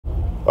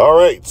All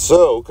right,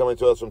 so coming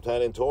to us from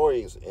Titan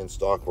Toyz, in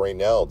stock right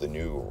now, the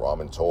new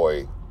Ramen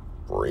Toy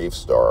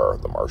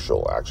Bravestarr, the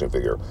Martial action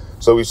figure.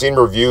 So we've seen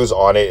reviews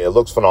on it. It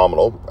looks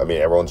phenomenal. I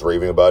mean, everyone's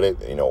raving about it.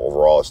 You know,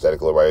 overall,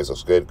 aesthetically wise,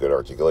 looks good. Good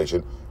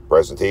articulation,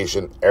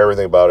 presentation,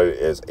 everything about it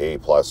is A+.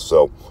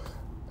 So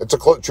it's a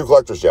true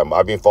collector's gem.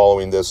 I've been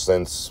following this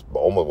since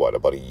almost,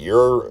 about a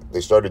year? They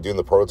started doing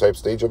the prototype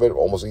stage of it,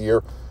 almost a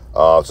year.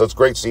 So it's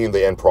great seeing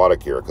the end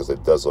product here because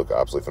it does look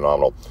absolutely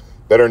phenomenal.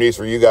 Better news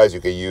for you guys, you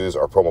can use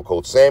our promo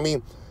code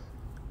SAMMY.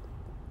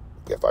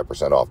 Get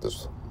 5% off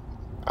this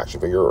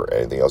action figure or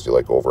anything else you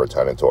like over at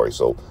Titan Toyz.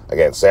 So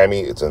again,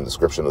 SAMMY, it's in the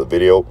description of the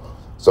video.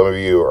 Some of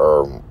you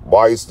are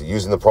wise to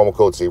using the promo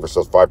code, save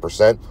yourself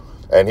 5%.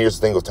 And here's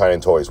the thing with Titan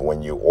Toyz.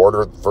 When you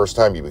order the first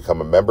time, you become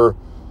a member.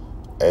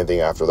 Anything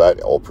after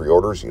that, all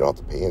pre-orders, you don't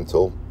have to pay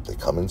until they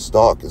come in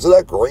stock. Isn't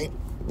that great?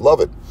 Love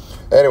it.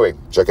 Anyway,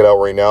 check it out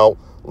right now.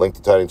 Link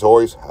to Titan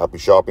Toyz. Happy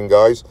shopping,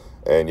 guys.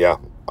 And yeah,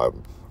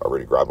 I'm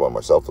already grabbed one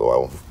myself, so I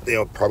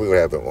will, probably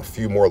gonna have a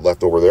few more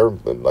left over there.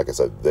 But like I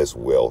said, this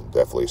will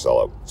definitely sell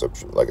out. So,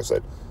 like I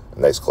said, a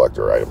nice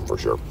collector item for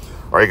sure.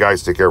 All right,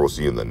 guys, take care. We'll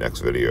see you in the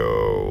next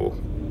video.